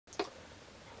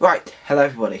Right, hello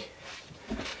everybody.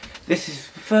 This is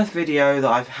the first video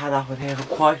that I've had up on here for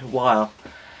quite a while,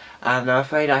 and I'm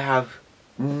afraid I have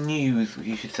news,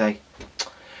 you should say.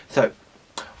 So,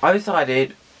 I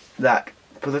decided that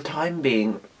for the time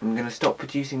being, I'm going to stop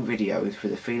producing videos for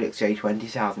the Felix J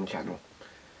 20,000 channel.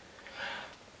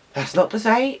 That's not to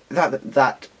say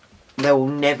that there will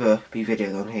never be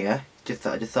videos on here, just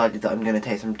that I decided that I'm going to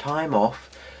take some time off,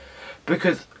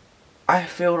 because I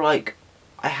feel like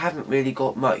I haven't really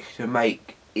got much to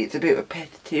make. It's a bit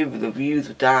repetitive, the views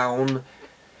are down,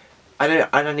 and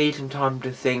I need some time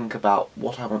to think about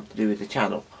what I want to do with the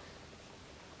channel.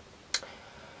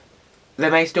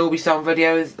 There may still be some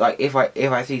videos, like if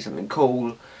I see something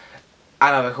cool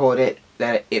and I record it,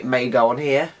 then it may go on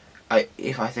here,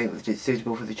 if I think that it's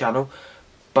suitable for the channel,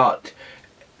 but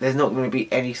there's not going to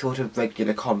be any sort of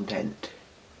regular content.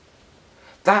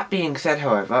 That being said,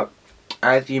 however,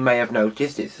 as you may have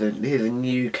noticed, this is a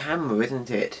new camera,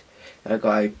 isn't it? A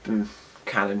guy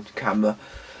Canon camera,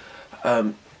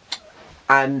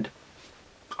 and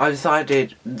I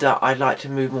decided that I'd like to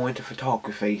move more into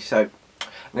photography. So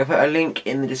I'm going to put a link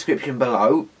in the description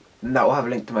below, and that will have a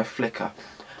link to my Flickr.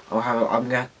 I'm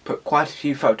going to put quite a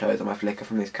few photos on my Flickr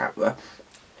from this camera.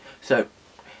 So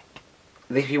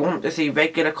if you want to see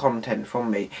regular content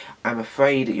from me, I'm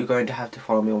afraid that you're going to have to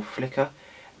follow me on Flickr.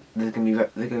 There's going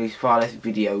to be far less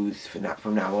videos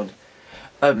from now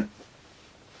on.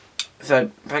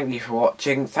 So thank you for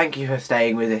watching. Thank you for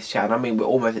staying with this channel. I mean, we're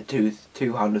almost at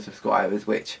 200 subscribers,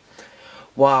 which,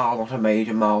 while not a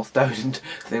major milestone, and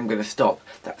so I'm going to stop,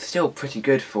 that's still pretty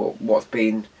good for what's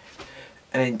been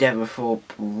an endeavour for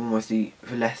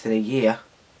for less than a year.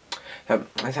 I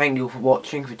thank you all for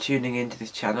watching, for tuning into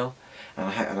this channel, and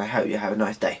I hope you have a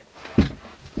nice day.